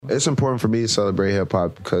It's important for me to celebrate hip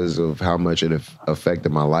hop because of how much it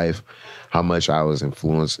affected my life, how much I was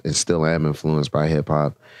influenced and still am influenced by hip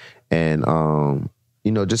hop, and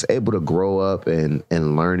you know, just able to grow up and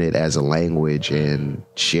learn it as a language and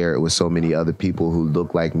share it with so many other people who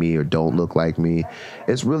look like me or don't look like me.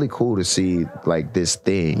 It's really cool to see like this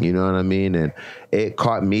thing, you know what I mean? And it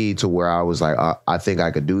caught me to where I was like, I think I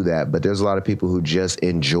could do that. But there's a lot of people who just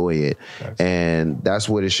enjoy it. And that's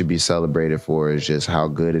what it should be celebrated for, is just how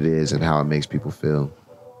good it is and how it makes people feel.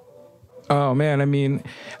 Oh, man. I mean,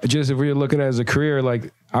 just if we look at it as a career,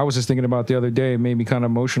 like I was just thinking about the other day, it made me kind of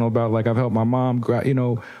emotional about like I've helped my mom, you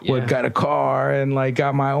know, got a car and like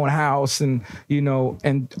got my own house and, you know,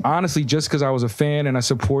 and honestly, just because I was a fan and I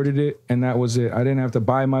supported it and that was it. I didn't have to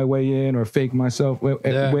buy my way in or fake myself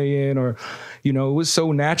way in, or, you know, it was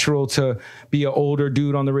so natural to be an older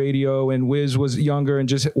dude on the radio and Wiz was younger and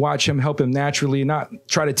just watch him, help him naturally, not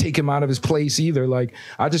try to take him out of his place either. Like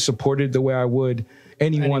I just supported the way I would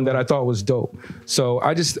anyone that I thought was dope. So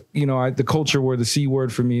I just, you know, the culture word, the C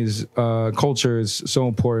word for me is culture is so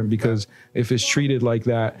important because if it's treated like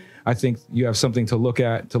that, I think you have something to look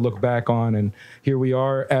at, to look back on. And here we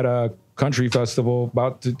are at a country festival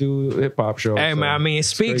about to do a hip hop show. Hey, man, I mean, it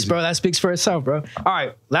speaks, bro. That speaks for itself, bro. All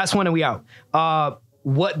right, last one and we out.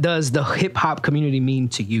 What does the hip hop community mean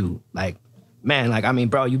to you? Like, man, like, I mean,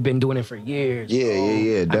 bro, you've been doing it for years.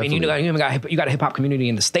 Yeah, definitely. I mean, you got a hip hop community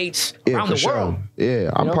in the States, around the world.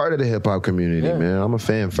 Yeah, I'm part of the hip hop community, man. I'm a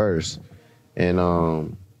fan first.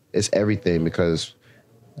 And it's everything because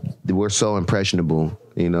we're so impressionable.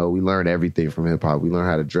 You know, we learn everything from hip hop. We learn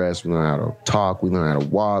how to dress, we learn how to talk, we learn how to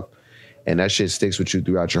walk. And that shit sticks with you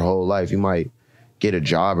throughout your whole life. You might get a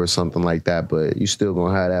job or something like that, but you still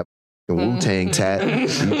gonna have that Wu-Tang tat.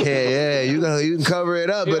 You can't, you can cover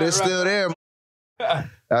it up, but it's still there.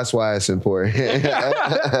 That's why it's important.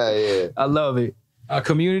 Yeah. I love it.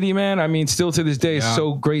 Community, man. I mean, still to this day, it's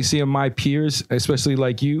so great seeing my peers, especially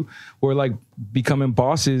like you, who are like becoming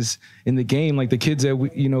bosses in the game. Like the kids that we,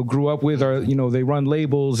 you know, grew up with are, you know, they run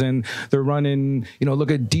labels and they're running, you know,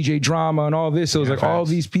 look at DJ Drama and all this. So it's like all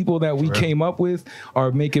these people that we came up with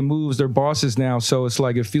are making moves. They're bosses now. So it's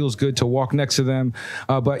like, it feels good to walk next to them.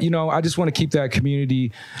 But, you know, I just want to keep that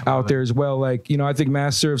community out there as well. Like, you know, I think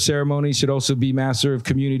master of ceremonies should also be master of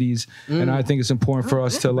communities. And I think it's important for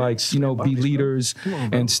us to like, you know, be leaders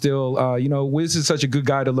and still, you know, Wiz is such a good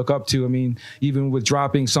guy to look up to. I mean, even with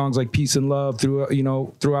dropping songs like Peace and Love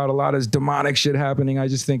throughout a lot of demonic shit happening, I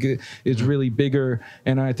just think it's really bigger.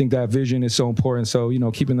 And I think that vision is so important. So, you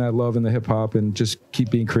know, keeping that love in the hip hop and just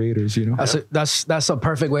keep being creators, you know. That's a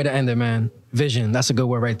perfect way to end it, man. Vision. That's a good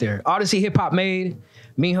word right there. Odyssey Hip Hop Made,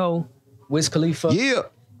 Miho, Wiz Khalifa,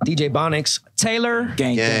 DJ Bonix, Taylor.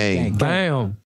 Gang. Bam.